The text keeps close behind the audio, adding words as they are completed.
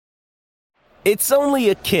It's only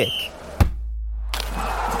a kick,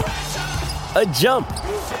 a jump,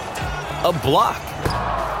 a block.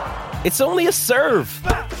 It's only a serve.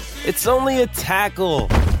 It's only a tackle,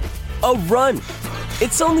 a run.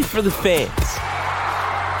 It's only for the fans.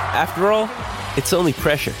 After all, it's only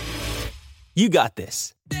pressure. You got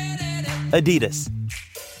this. Adidas.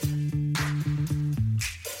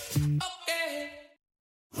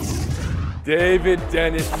 David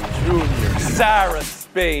Dennis Jr., Sarah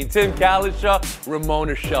Spain, Tim Kalishaw,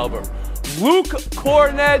 Ramona Shelburne. Luke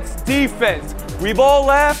Cornett's defense. We've all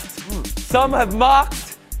laughed. Some have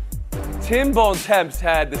mocked. Tim Bontemps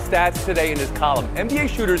had the stats today in his column. NBA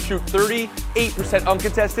shooters shoot 38%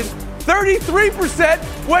 uncontested, 33%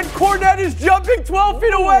 when Cornett is jumping 12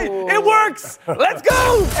 feet away. It works. Let's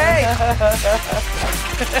go. Hey.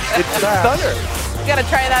 It's a stunner. You got to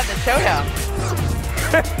try that in the showdown.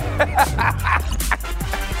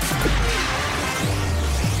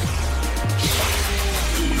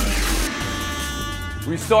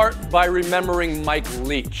 We start by remembering Mike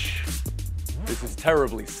Leach. This is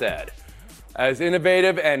terribly sad. As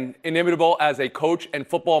innovative and inimitable as a coach and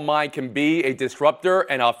football mind can be, a disruptor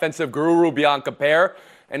and offensive guru beyond compare,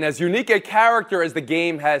 and as unique a character as the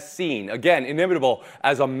game has seen. Again, inimitable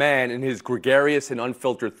as a man in his gregarious and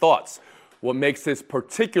unfiltered thoughts. What makes this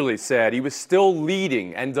particularly sad, he was still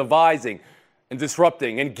leading and devising and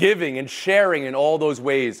disrupting and giving and sharing in all those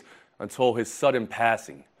ways until his sudden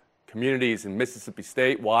passing. Communities in Mississippi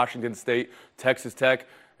State, Washington State, Texas Tech,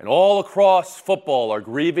 and all across football are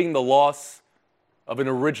grieving the loss of an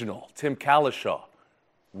original, Tim Kalishaw.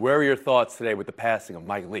 Where are your thoughts today with the passing of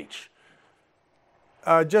Mike Leach?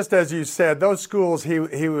 Just as you said, those schools he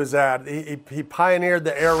was at, he pioneered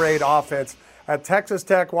the air raid offense at Texas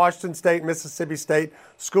Tech, Washington State, Mississippi State,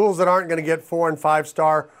 schools that aren't going to get 4- and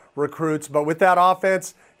 5-star recruits. But with that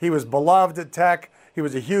offense, he was beloved at Tech. He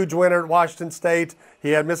was a huge winner at Washington State.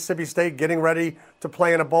 He had Mississippi State getting ready to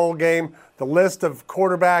play in a bowl game. The list of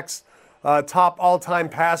quarterbacks, top all-time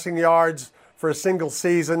passing yards for a single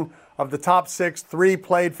season. Of the top 6, 3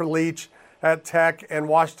 played for Leach at Tech and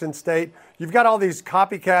Washington State. You've got all these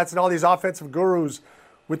copycats and all these offensive gurus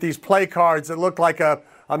with these play cards that look like a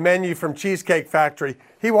menu from Cheesecake Factory.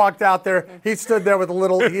 He walked out there. He stood there with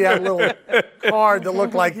he had a little card that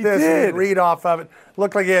looked like this. And he'd read off of it.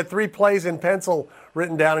 Looked like he had 3 plays in pencil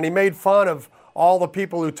written down, and he made fun of all the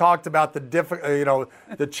people who talked about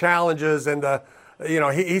the challenges and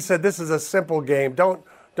he said this is a simple game. Don't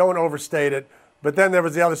overstate it. But then there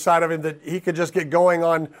was the other side of him that he could just get going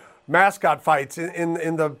on mascot fights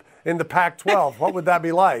in the Pac-12. What would that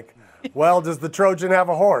be like? Well, does the Trojan have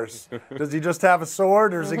a horse? Does he just have a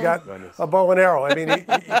sword, or has he got a bow and arrow? I mean,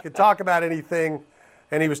 he could talk about anything,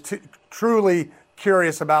 and he was truly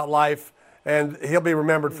curious about life, and he'll be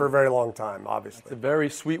remembered for a very long time, obviously. It's a very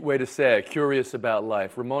sweet way to say it, curious about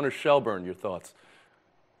life. Ramona Shelburne, your thoughts?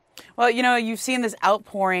 Well, you've seen this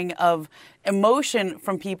outpouring of emotion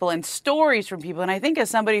from people and stories from people. And I think as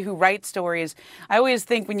somebody who writes stories, I always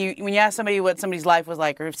think when you ask somebody what somebody's life was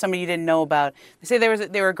like, or if somebody you didn't know about, they say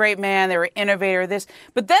they were a great man, they were an innovator, this.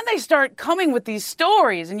 But then they start coming with these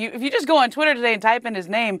stories. And if you just go on Twitter today and type in his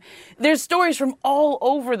name, there's stories from all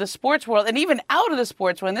over the sports world and even out of the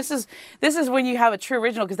sports world. And this is when you have a true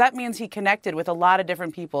original, because that means he connected with a lot of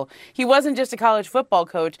different people. He wasn't just a college football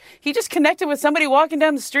coach. He just connected with somebody walking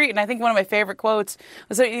down the street. And I think one of my favorite quotes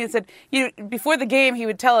was, he said, before the game,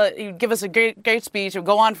 he'd give us a great speech. It would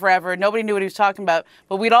go on forever. Nobody knew what he was talking about.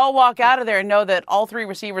 But we'd all walk out of there and know that all 3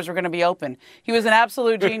 receivers were going to be open. He was an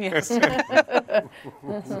absolute genius.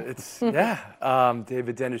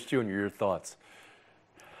 David Dennis Jr., your thoughts?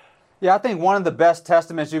 Yeah, I think one of the best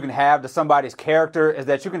testaments you can have to somebody's character is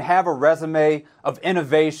that you can have a resume of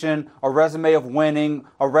innovation, a resume of winning,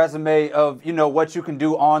 a resume of, what you can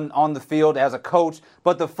do on the field as a coach.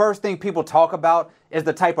 But the first thing people talk about is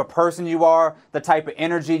the type of person you are, the type of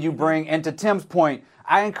energy you bring. And to Tim's point,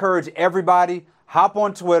 I encourage everybody, hop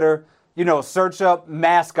on Twitter, search up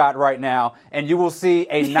mascot right now, and you will see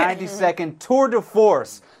a 90-second tour de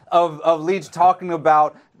force of Leach talking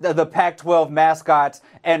about the Pac-12 mascots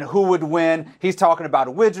and who would win. He's talking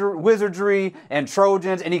about wizardry and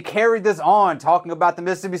Trojans, and he carried this on, talking about the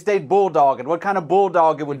Mississippi State Bulldog and what kind of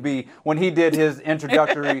bulldog it would be when he did his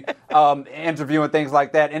introductory interview and things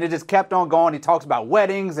like that. And it just kept on going. He talks about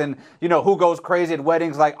weddings and, who goes crazy at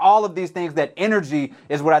weddings. Like, all of these things, that energy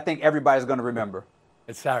is what I think everybody's going to remember.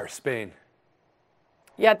 It's Sarah Spain.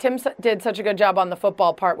 Yeah, Tim did such a good job on the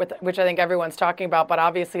football part, which I think everyone's talking about, but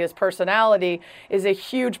obviously his personality is a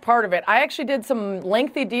huge part of it. I actually did some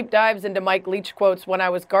lengthy deep dives into Mike Leach quotes when I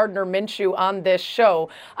was Gardner Minshew on this show.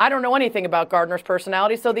 I don't know anything about Gardner's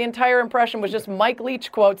personality, so the entire impression was just Mike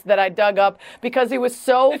Leach quotes that I dug up because he was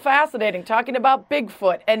so fascinating, talking about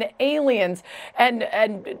Bigfoot and aliens and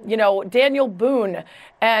Daniel Boone.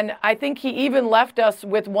 And I think he even left us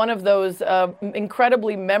with one of those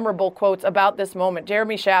incredibly memorable quotes about this moment.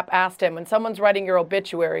 Jeremy Schaap asked him, when someone's writing your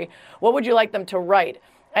obituary, what would you like them to write?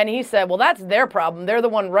 And he said, well, that's their problem. They're the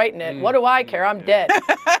one writing it. What do I care? I'm dead.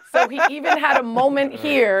 So he even had a moment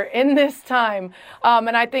here in this time.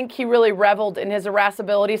 And I think he really reveled in his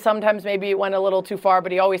irascibility. Sometimes maybe it went a little too far,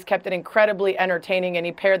 but he always kept it incredibly entertaining. And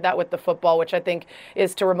he paired that with the football, which I think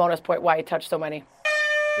is, to Ramona's point, why he touched so many.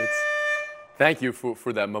 Thank you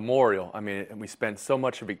for that memorial. I mean, we spent so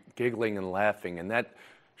much of it giggling and laughing, and that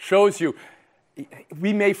shows you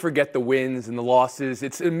we may forget the wins and the losses.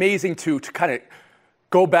 It's amazing to kind of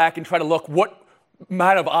go back and try to look what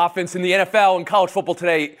amount of offense in the NFL and college football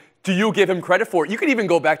today do you give him credit for. You could even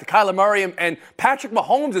go back to Kyler Murray and Patrick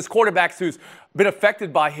Mahomes as quarterbacks who's been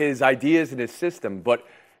affected by his ideas and his system. But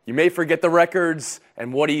you may forget the records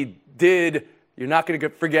and what he did. You're not going to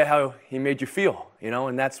forget how he made you feel,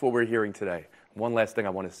 and that's what we're hearing today. One last thing I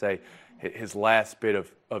want to say, his last bit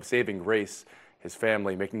of saving grace, his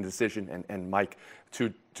family making the decision, and Mike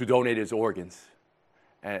to donate his organs.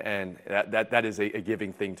 And that is a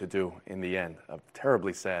giving thing to do in the end. A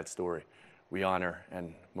terribly sad story. We honor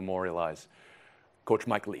and memorialize Coach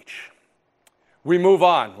Mike Leach. We move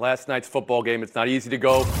on. Last night's football game, it's not easy to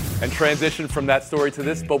go and transition from that story to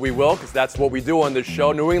this, but we will, because that's what we do on this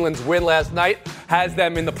show. New England's win last night has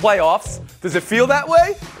them in the playoffs. Does it feel that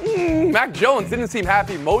way? Mac Jones didn't seem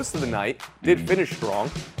happy most of the night. Did finish strong.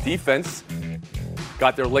 Defense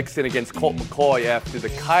got their licks in against Colt McCoy after the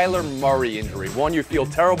Kyler Murray injury. One, you feel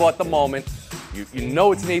terrible at the moment. You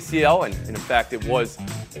know it's an ACL, and in fact, it was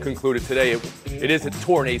concluded today. It is a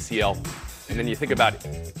torn ACL. And then you think about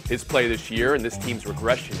his play this year and this team's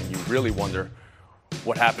regression, and you really wonder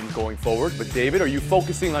what happens going forward. But David, are you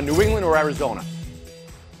focusing on New England or Arizona?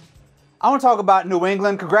 I want to talk about New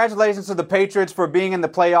England. Congratulations to the Patriots for being in the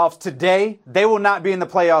playoffs today. They will not be in the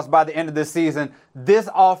playoffs by the end of this season. This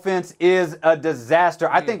offense is a disaster.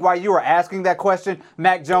 I think while you were asking that question,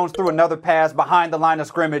 Mac Jones threw another pass behind the line of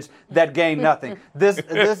scrimmage that gained nothing. This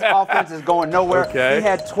offense is going nowhere. Okay. He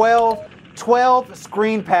had 12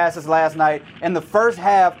 screen passes last night. In the first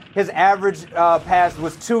half, his average pass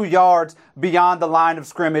was 2 yards beyond the line of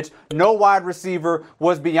scrimmage. No wide receiver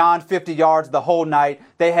was beyond 50 yards the whole night.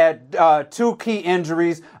 They had 2 key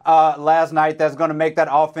injuries last night that's going to make that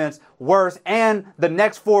offense worse. And the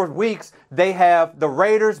next 4 weeks, they have the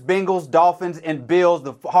Raiders, Bengals, Dolphins, and Bills,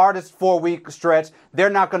 the hardest 4-week stretch. They're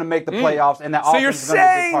not going to make the playoffs. And that So you're offense is going to be a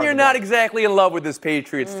big saying part you're of not it. exactly in love with this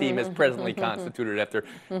Patriots team as presently constituted after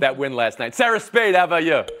that win last night. Sarah Spade, how about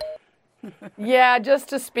you? Yeah, just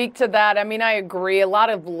to speak to that, I mean, I agree. A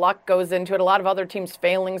lot of luck goes into it. A lot of other teams'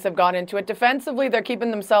 failings have gone into it. Defensively, they're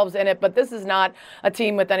keeping themselves in it, but this is not a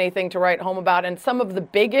team with anything to write home about. And some of the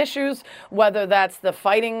big issues, whether that's the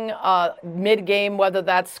fighting mid-game, whether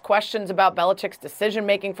that's questions about Belichick's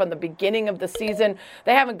decision-making from the beginning of the season,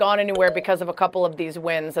 they haven't gone anywhere because of a couple of these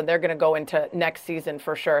wins, and they're going to go into next season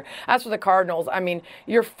for sure. As for the Cardinals, I mean,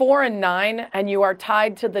 you're 4-9, and you are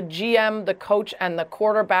tied to the GM, the coach, and the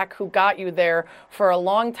quarterback who got you there for a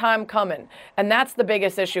long time coming. And that's the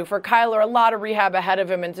biggest issue. For Kyler, a lot of rehab ahead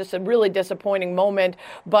of him and just a really disappointing moment.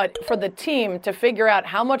 But for the team to figure out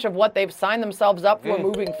how much of what they've signed themselves up for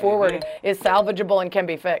moving forward is salvageable and can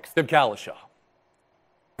be fixed. Tim Kalishaw.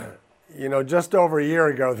 Just over a year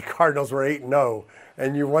ago, the Cardinals were 8-0,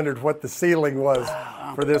 and you wondered what the ceiling was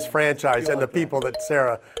for this franchise and the people that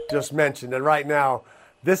Sarah just mentioned. And right now,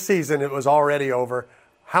 this season, it was already over.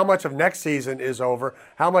 How much of next season is over?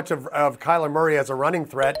 How much of Kyler Murray as a running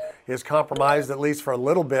threat is compromised, at least for a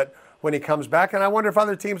little bit, when he comes back? And I wonder if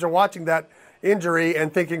other teams are watching that injury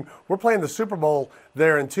and thinking, we're playing the Super Bowl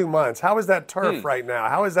there in 2 months. How is that turf right now?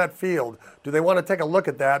 How is that field? Do they want to take a look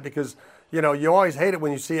at that? Because, you always hate it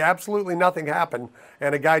when you see absolutely nothing happen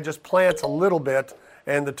and a guy just plants a little bit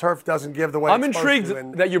and the turf doesn't give the way I'm it's supposed intrigued to,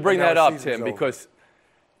 and that you bring now that the up, season's Tim, over. because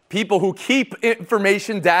people who keep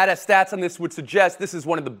information, data, stats on this would suggest this is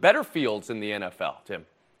one of the better fields in the NFL, Tim.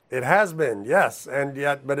 It has been, yes, and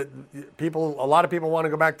yet, but a lot of people want to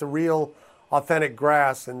go back to real, authentic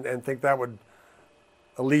grass and think that would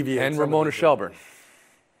alleviate. And some of Ramona the- Shelburne.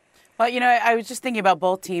 Well, I was just thinking about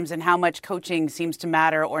both teams and how much coaching seems to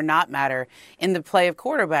matter or not matter in the play of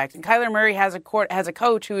quarterbacks. And Kyler Murray has a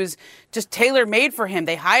coach who is just tailor-made for him.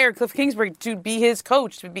 They hired Cliff Kingsbury to be his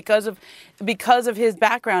coach because of his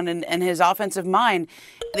background and his offensive mind.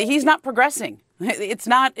 He's not progressing.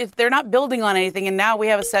 They're not building on anything, and now we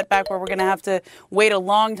have a setback where we're going to have to wait a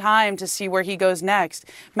long time to see where he goes next.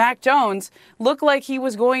 Mac Jones looked like he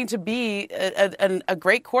was going to be a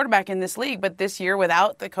great quarterback in this league, but this year,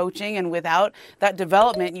 without the coaching and without that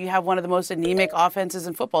development, you have one of the most anemic offenses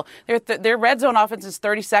in football. Their red zone offense is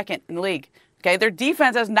 32nd in the league. Okay, their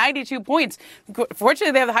defense has 92 points.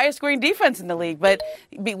 Fortunately, they have the highest scoring defense in the league. But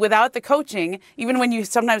without the coaching, even when you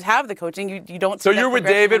sometimes have the coaching, you don't. So you're with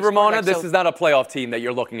David, Ramona. This is not a playoff team that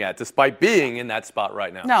you're looking at, despite being in that spot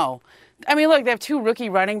right now. No. I mean, look, they have two rookie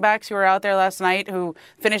running backs who were out there last night who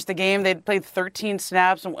finished the game. They played 13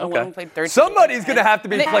 snaps and one played 13. Somebody's going to have to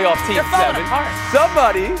be a playoff team, they're falling Seven. apart.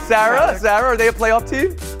 Somebody. Sarah, are they a playoff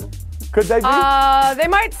team? Could they be? They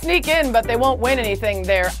might sneak in, but they won't win anything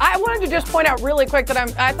there. I wanted to just point out really quick that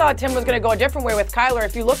I thought Tim was going to go a different way with Kyler.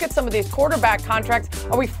 If you look at some of these quarterback contracts,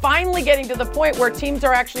 are we finally getting to the point where teams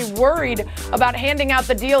are actually worried about handing out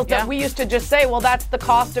the deals that we used to just say, well, that's the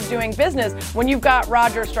cost of doing business? When you've got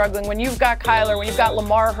Rodgers struggling, when you've got Kyler, when you've got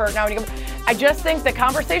Lamar hurt now, I just think the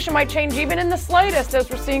conversation might change even in the slightest as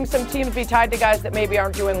we're seeing some teams be tied to guys that maybe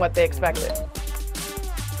aren't doing what they expected.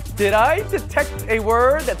 Did I detect a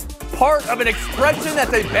word that's part of an expression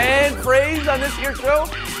that's a banned phrase on this here show?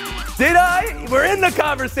 Did I? We're in the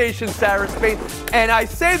conversation, Sarah Spain. And I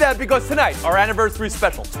say that because tonight, our anniversary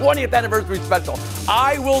special, 20th anniversary special,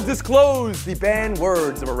 I will disclose the banned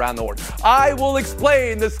words of Around the Horn. I will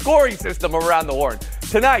explain the scoring system of Around the Horn.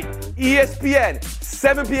 Tonight, ESPN,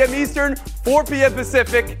 7 p.m. Eastern, 4 p.m.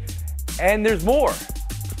 Pacific, and there's more.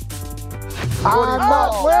 I'm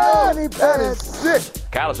not ready, that is sick.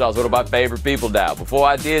 Kyle Shaw's one of my favorite people now. Before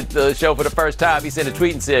I did the show for the first time, he sent a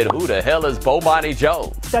tweet and said, who the hell is Bomani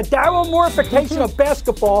Jones? The Daryl Moorification of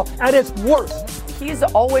basketball at its worst. He's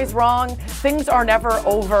always wrong. Things are never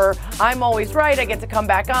over. I'm always right. I get to come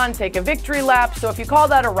back on, take a victory lap. So if you call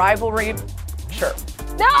that a rivalry, sure.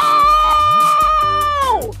 No!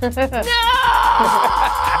 No!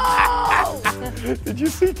 Did you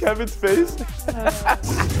see Kevin's face?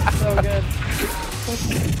 So good.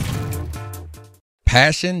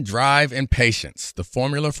 Passion, drive, and patience. The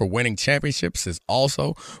formula for winning championships is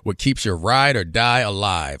also what keeps your ride or die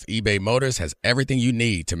alive. eBay Motors has everything you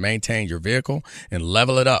need to maintain your vehicle and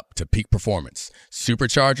level it up to peak performance.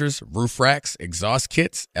 Superchargers, roof racks, exhaust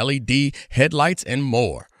kits, LED headlights, and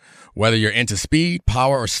more. Whether you're into speed,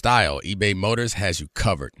 power, or style, eBay Motors has you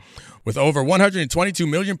covered. With over 122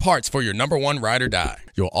 million parts for your number one ride or die,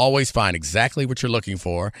 you'll always find exactly what you're looking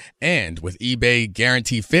for. And with eBay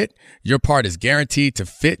Guarantee Fit, your part is guaranteed to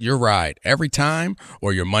fit your ride every time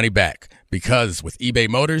or your money back. Because with eBay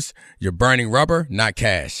Motors, you're burning rubber, not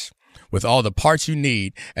cash. With all the parts you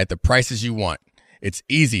need at the prices you want, it's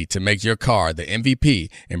easy to make your car the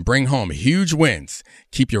MVP and bring home huge wins.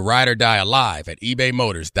 Keep your ride or die alive at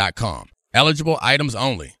ebaymotors.com. Eligible items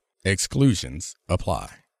only. Exclusions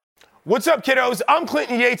apply. What's up, kiddos? I'm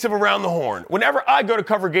Clinton Yates of Around the Horn. Whenever I go to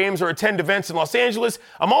cover games or attend events in Los Angeles,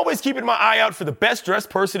 I'm always keeping my eye out for the best-dressed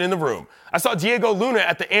person in the room. I saw Diego Luna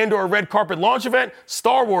at the Andor Red Carpet launch event,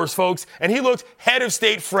 Star Wars, folks, and he looked head of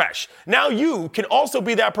state fresh. Now you can also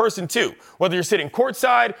be that person, too, whether you're sitting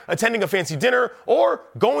courtside, attending a fancy dinner, or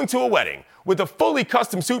going to a wedding. With a fully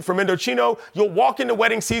custom suit from Indochino, you'll walk into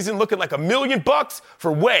wedding season looking like $1 million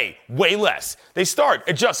for way, way less. They start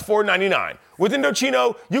at just $4.99. With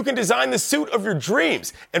Indochino, you can design the suit of your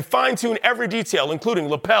dreams and fine-tune every detail, including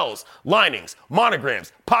lapels, linings,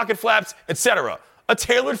 monograms, pocket flaps, etc. A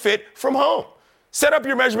tailored fit from home. Set up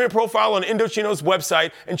your measurement profile on Indochino's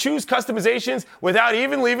website and choose customizations without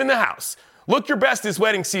even leaving the house. Look your best this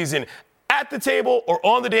wedding season at the table or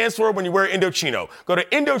on the dance floor when you wear Indochino. Go to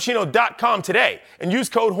Indochino.com today and use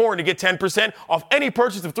code HORN to get 10% off any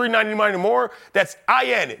purchase of $3.99 or more. That's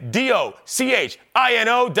INDOCHINO.com,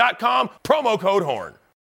 promo code HORN.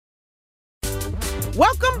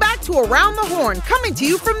 Welcome back to Around the Horn, coming to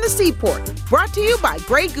you from the Seaport. Brought to you by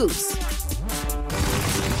Grey Goose.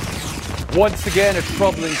 Once again, a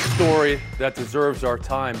troubling story that deserves our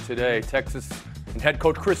time today. Texas and head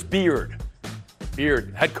coach Chris Beard,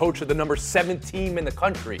 head coach of the number 7 team in the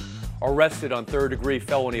country, arrested on third-degree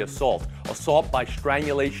felony assault. Assault by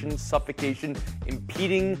strangulation, suffocation,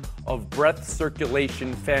 impeding of breath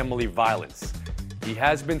circulation, family violence. He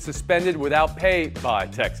has been suspended without pay by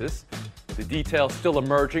Texas. The details still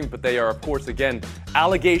emerging, but they are, of course, again,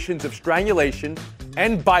 allegations of strangulation,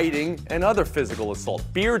 and biting and other physical assault.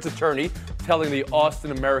 Beard's attorney telling the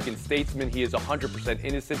Austin American-Statesman he is 100%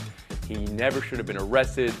 innocent. He never should have been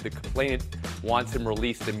arrested. The complainant wants him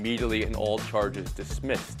released immediately and all charges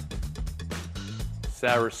dismissed.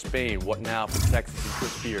 Sarah Spain, what now for Texas and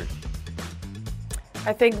Chris Beard?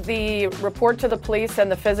 I think the report to the police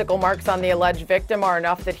and the physical marks on the alleged victim are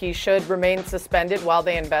enough that he should remain suspended while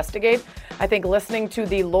they investigate. I think listening to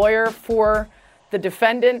the lawyer for the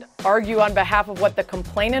defendant argue on behalf of what the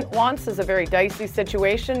complainant wants is a very dicey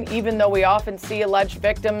situation. Even though we often see alleged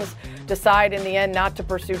victims decide in the end not to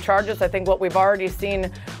pursue charges, I think what we've already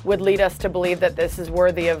seen would lead us to believe that this is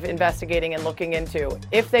worthy of investigating and looking into.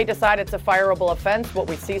 If they decide it's a fireable offense, what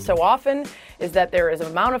we see so often is that there is an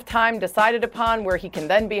amount of time decided upon where he can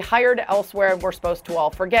then be hired elsewhere, and we're supposed to all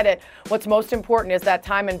forget it. What's most important is that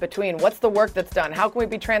time in between. What's the work that's done? How can we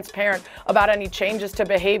be transparent about any changes to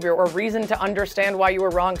behavior or reason to understand why you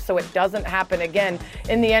were wrong so it doesn't happen again?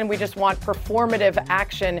 In the end, we just want performative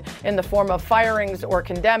action in the form of firings or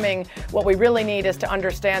condemning. What we really need is to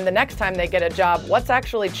understand the next time they get a job, what's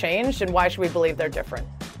actually changed and why should we believe they're different?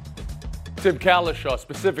 Tim Kalishaw,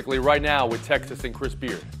 specifically right now with Texas and Chris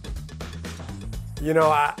Beard. You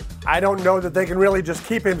know, I don't know that they can really just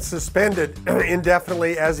keep him suspended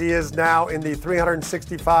indefinitely as he is now in the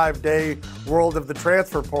 365-day world of the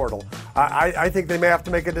transfer portal. I think they may have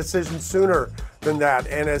to make a decision sooner than that.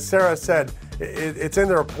 And as Sarah said, it's in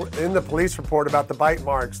the police report about the bite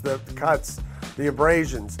marks, the cuts, the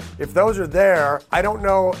abrasions. If those are there, I don't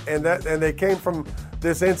know, and they came from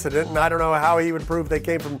this incident, and I don't know how he would prove they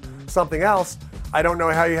came from something else. I don't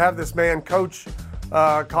know how you have this man coach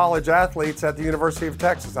college athletes at the University of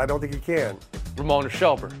Texas. I don't think he can. Ramona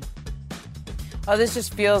Shelburne. Oh, this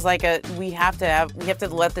just feels like we have to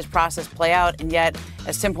let this process play out. And yet,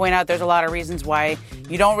 as Tim pointed out, there's a lot of reasons why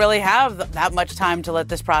you don't really have that much time to let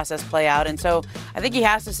this process play out. And so I think he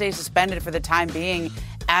has to stay suspended for the time being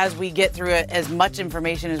as we get through as much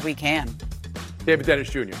information as we can. David Dennis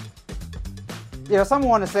Jr. Yeah, someone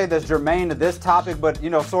want to say that's germane to this topic, but,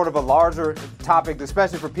 sort of a larger topic,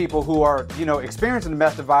 especially for people who are, experiencing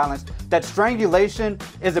domestic violence, that strangulation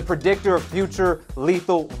is a predictor of future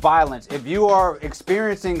lethal violence. If you are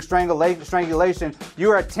experiencing strangulation,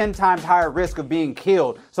 you're at 10 times higher risk of being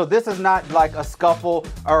killed. So this is not like a scuffle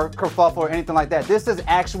or kerfuffle or anything like that. This is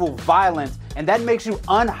actual violence, and that makes you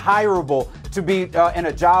unhireable to be in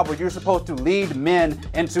a job where you're supposed to lead men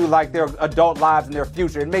into their adult lives and their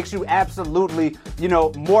future. It makes you absolutely,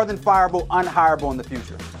 more than fireable, unhireable in the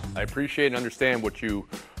future. I appreciate and understand what you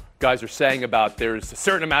guys are saying about there's a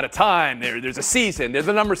certain amount of time, there's a season, there's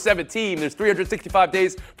the number 17, there's 365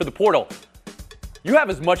 days for the portal. You have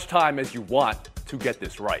as much time as you want to get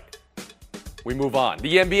this right. We move on.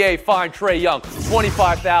 The NBA fined Trae Young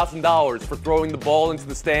 $25,000 for throwing the ball into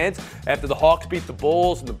the stands after the Hawks beat the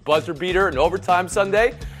Bulls in the buzzer beater in overtime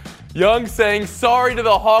Sunday. Young saying sorry to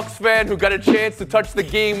the Hawks fan who got a chance to touch the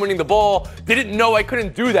game-winning the ball. Didn't know I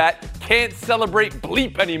couldn't do that. Can't celebrate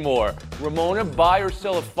bleep anymore. Ramona, buy or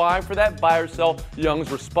sell a fine for that? Buy or sell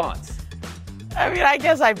Young's response? I mean, I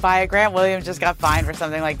guess I'd buy it. Grant Williams just got fined for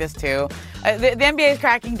something like this, too. The NBA is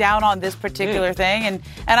cracking down on this particular thing, and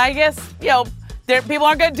I guess, people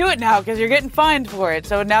aren't going to do it now because you're getting fined for it.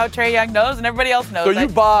 So now Trae Young knows, and everybody else knows. So you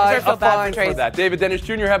buy a fine for that. David Dennis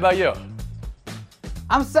Jr., how about you?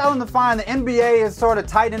 I'm selling the fine. The NBA is sort of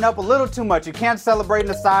tightening up a little too much. You can't celebrate in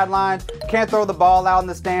the sidelines, can't throw the ball out in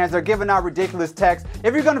the stands. They're giving out ridiculous texts.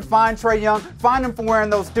 If you're going to fine Trae Young, fine him for wearing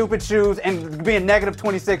those stupid shoes and being negative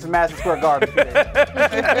 26 in Madison Square Garden.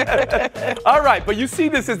 All right, but you see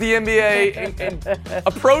this as the NBA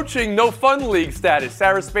approaching no fun league status.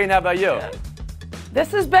 Sarah Spain, how about you?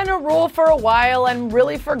 This has been a rule for a while, and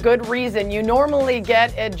really for good reason. You normally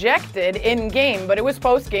get ejected in-game, but it was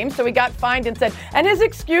post-game, so he got fined and said, and his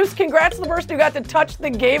excuse, congrats to the person who got to touch the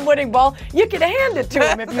game-winning ball. You could hand it to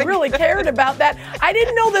him if you really cared about that. I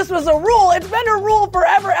didn't know this was a rule. It's been a rule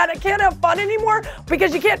forever, and I can't have fun anymore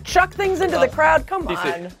because you can't chuck things into the crowd. Come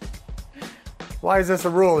on. Why is this a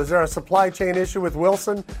rule? Is there a supply chain issue with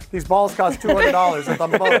Wilson? These balls cost $200 at the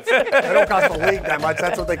most. They don't cost the league that much.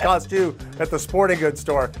 That's what they cost you at the sporting goods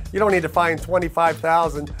store. You don't need to fine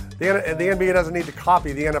 $25,000. The NBA doesn't need to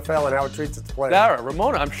copy the NFL and how it treats its players. Sarah,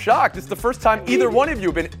 Ramona, I'm shocked. This is the first time either one of you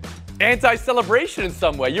have been anti-celebration in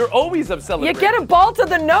some way. You're always of celebration. You get a ball to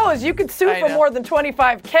the nose. You could sue for more than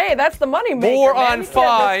 $25K. That's the money maker. More on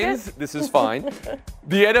fines. This is fine.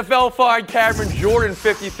 The NFL fined Cameron Jordan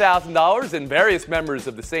 $50,000 and various members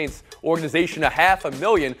of the Saints organization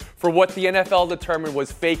 $500,000 for what the NFL determined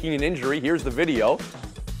was faking an injury. Here's the video.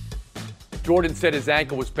 Jordan said his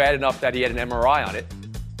ankle was bad enough that he had an MRI on it.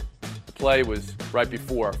 The play was right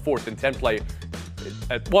before a 4th and 10 play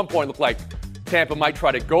At one point, it looked like Tampa might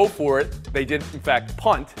try to go for it. They did, in fact,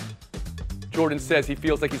 punt. Jordan says he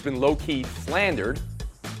feels like he's been low-key slandered.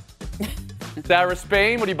 Sarah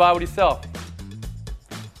Spain, what do you buy, what do you sell?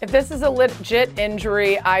 If this is a legit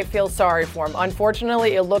injury, I feel sorry for him.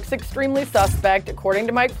 Unfortunately, it looks extremely suspect. According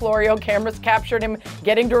to Mike Florio, cameras captured him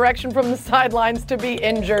getting direction from the sidelines to be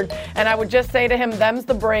injured. And I would just say to him, them's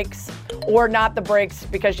the breaks or not the breaks,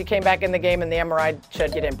 because you came back in the game and the MRI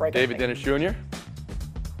said you didn't break David anything. Dennis Jr.?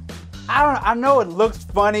 I know it looks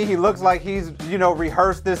funny. He looks like he's,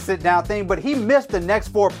 rehearsed this sit-down thing, but he missed the next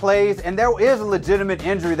 4 plays, and there is a legitimate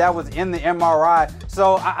injury that was in the MRI.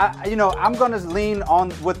 So, I'm going to lean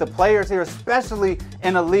on with the players here, especially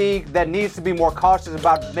in a league that needs to be more cautious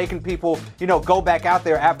about making people, go back out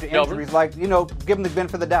there after injuries. Like, give them the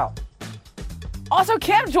benefit of the doubt. Also,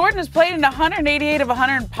 Cam Jordan has played in 188 of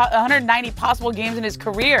 190 possible games in his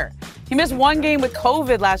career. He missed 1 game with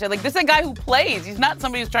COVID last year. Like, this is a guy who plays. He's not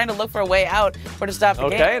somebody who's trying to look for a way out or to stop the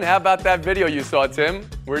game. Okay, and how about that video you saw, Tim?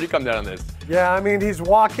 Where did you come down on this? Yeah, I mean, he's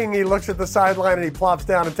walking, he looks at the sideline, and he plops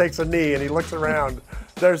down and takes a knee, and he looks around.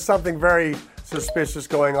 There's something very suspicious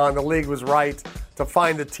going on. The league was right to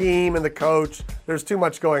find the team and the coach. There's too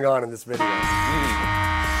much going on in this video.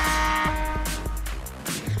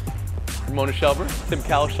 Ramona Shelburne, Tim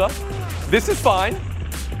Kalishuck. This is fine.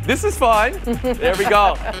 This is fine. There we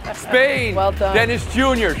go. Spain. Well done. Dennis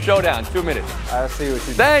Jr. Showdown. 2 minutes. I see what you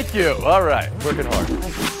did. Thank you. All right. Working hard.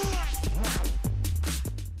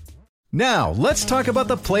 Now, let's talk about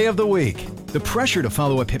the play of the week. The pressure to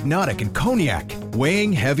follow up Hypnotic and Cognac,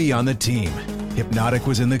 weighing heavy on the team. Hypnotic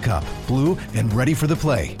was in the cup, blue, and ready for the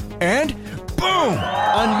play. And boom!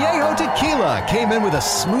 Añejo Tequila came in with a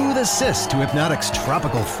smooth assist to Hypnotic's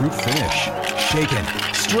tropical fruit finish. Shaken,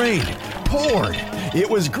 strained, poured. It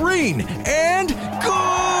was green and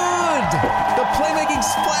good! The playmaking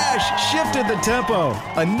splash shifted the tempo.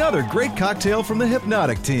 Another great cocktail from the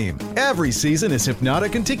Hypnotic team. Every season is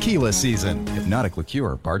Hypnotic and Tequila season. Hypnotic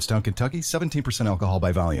Liqueur, Bardstown, Kentucky, 17% alcohol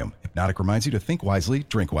by volume. Hypnotic reminds you to think wisely,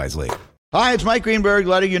 drink wisely. Hi, it's Mike Greenberg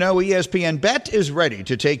letting you know ESPN Bet is ready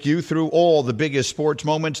to take you through all the biggest sports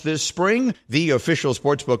moments this spring. The official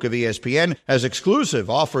sportsbook of ESPN has exclusive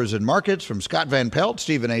offers and markets from Scott Van Pelt,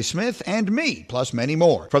 Stephen A. Smith, and me, plus many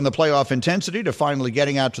more. From the playoff intensity to finally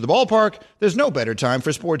getting out to the ballpark, there's no better time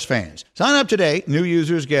for sports fans. Sign up today. New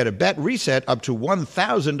users get a bet reset up to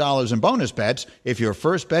 $1,000 in bonus bets if your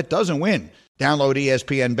first bet doesn't win. Download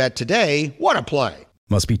ESPN Bet today. What a play.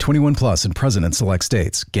 Must be 21 plus and present in select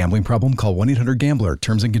states. Gambling problem? Call 1-800-GAMBLER.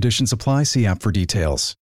 Terms and conditions apply. See app for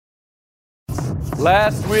details.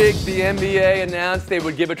 Last week, the NBA announced they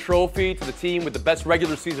would give a trophy to the team with the best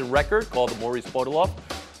regular season record, called the Maurice Podoloff.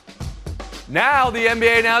 Now, the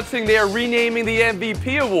NBA announcing they are renaming the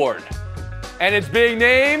MVP award. And it's being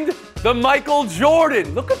named the Michael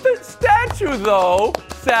Jordan. Look at the statue, though,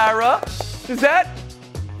 Sarah. Does that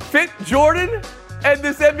fit Jordan? And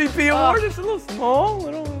this MVP award is a little small.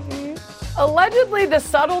 Allegedly, the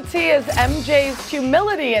subtlety is MJ's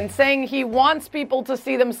humility and saying he wants people to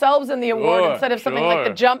see themselves in the award instead of something like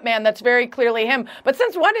the jump man that's very clearly him. But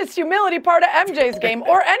since when is humility part of MJ's game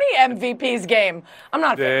or any MVP's game? I'm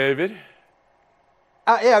not. David?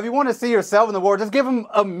 Yeah, if you want to see yourself in the award, just give him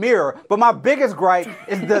a mirror. But my biggest gripe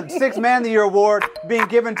is the Sixth Man of the Year award being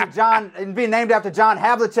given to John and being named after John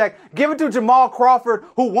Havlicek. Give it to Jamal Crawford,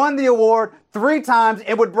 who won the award 3 times.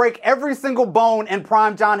 It would break every single bone in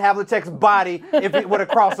prime John Havlicek's body if it would have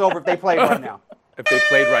crossed over if they played right now. If they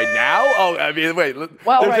played right now? Oh, I mean, wait.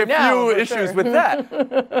 Well, there's right a few now, issues with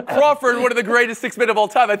that. Crawford, one of the greatest 6 men of all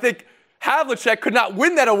time. I think Havlicek could not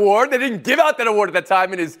win that award. They didn't give out that award at that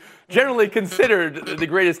time and is generally considered the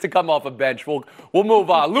greatest to come off a bench. We'll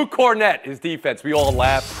move on. Luke Cornett, his defense, we all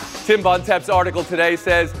laugh. Tim Bontemps' article today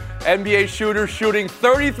says NBA shooters shooting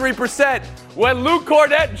 33% when Luke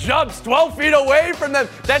Cornett jumps 12 feet away from them.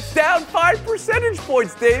 That's down 5 percentage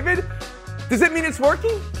points, David. Does it mean it's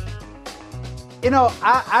working? You know,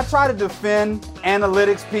 I try to defend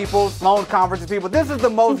analytics people, Sloan conference people. This is the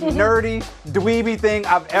most nerdy, dweeby thing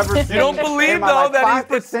I've ever seen. You don't believe, though, that 5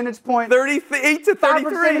 percentage points, 38 to 33. 5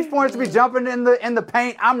 percentage points to be jumping in the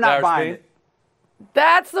paint. I'm not buying it.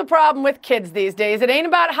 That's the problem with kids these days. It ain't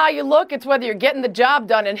about how you look, it's whether you're getting the job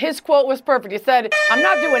done. And his quote was perfect. He said, I'm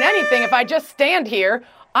not doing anything if I just stand here.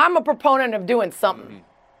 I'm a proponent of doing something.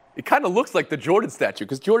 It kind of looks like the Jordan statue,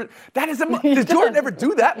 because Jordan, does Jordan ever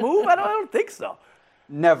do that move? I don't think so.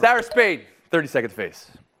 Never. Sarah Spain, 30-second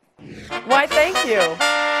face. Why, thank you.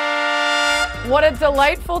 What a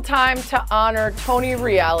delightful time to honor Tony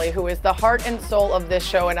Reali, who is the heart and soul of this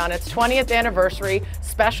show. And on its 20th anniversary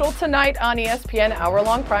special tonight on ESPN,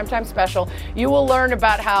 hour-long primetime special, you will learn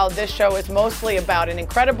about how this show is mostly about an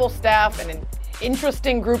incredible staff and an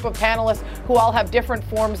interesting group of panelists who all have different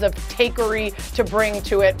forms of takery to bring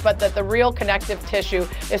to it, but that the real connective tissue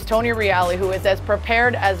is Tony Reali, who is as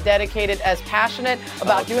prepared, as dedicated, as passionate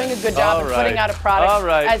about doing a good job and putting out a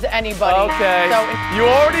product as anybody. Okay. So, you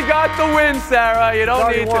already got the win, Sarah. You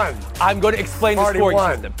don't need won. to. I'm going to explain the scoring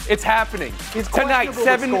system. It's happening tonight,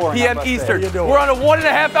 7 p.m. Eastern. We're on a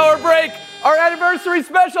 1.5-hour break. Our anniversary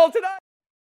special tonight.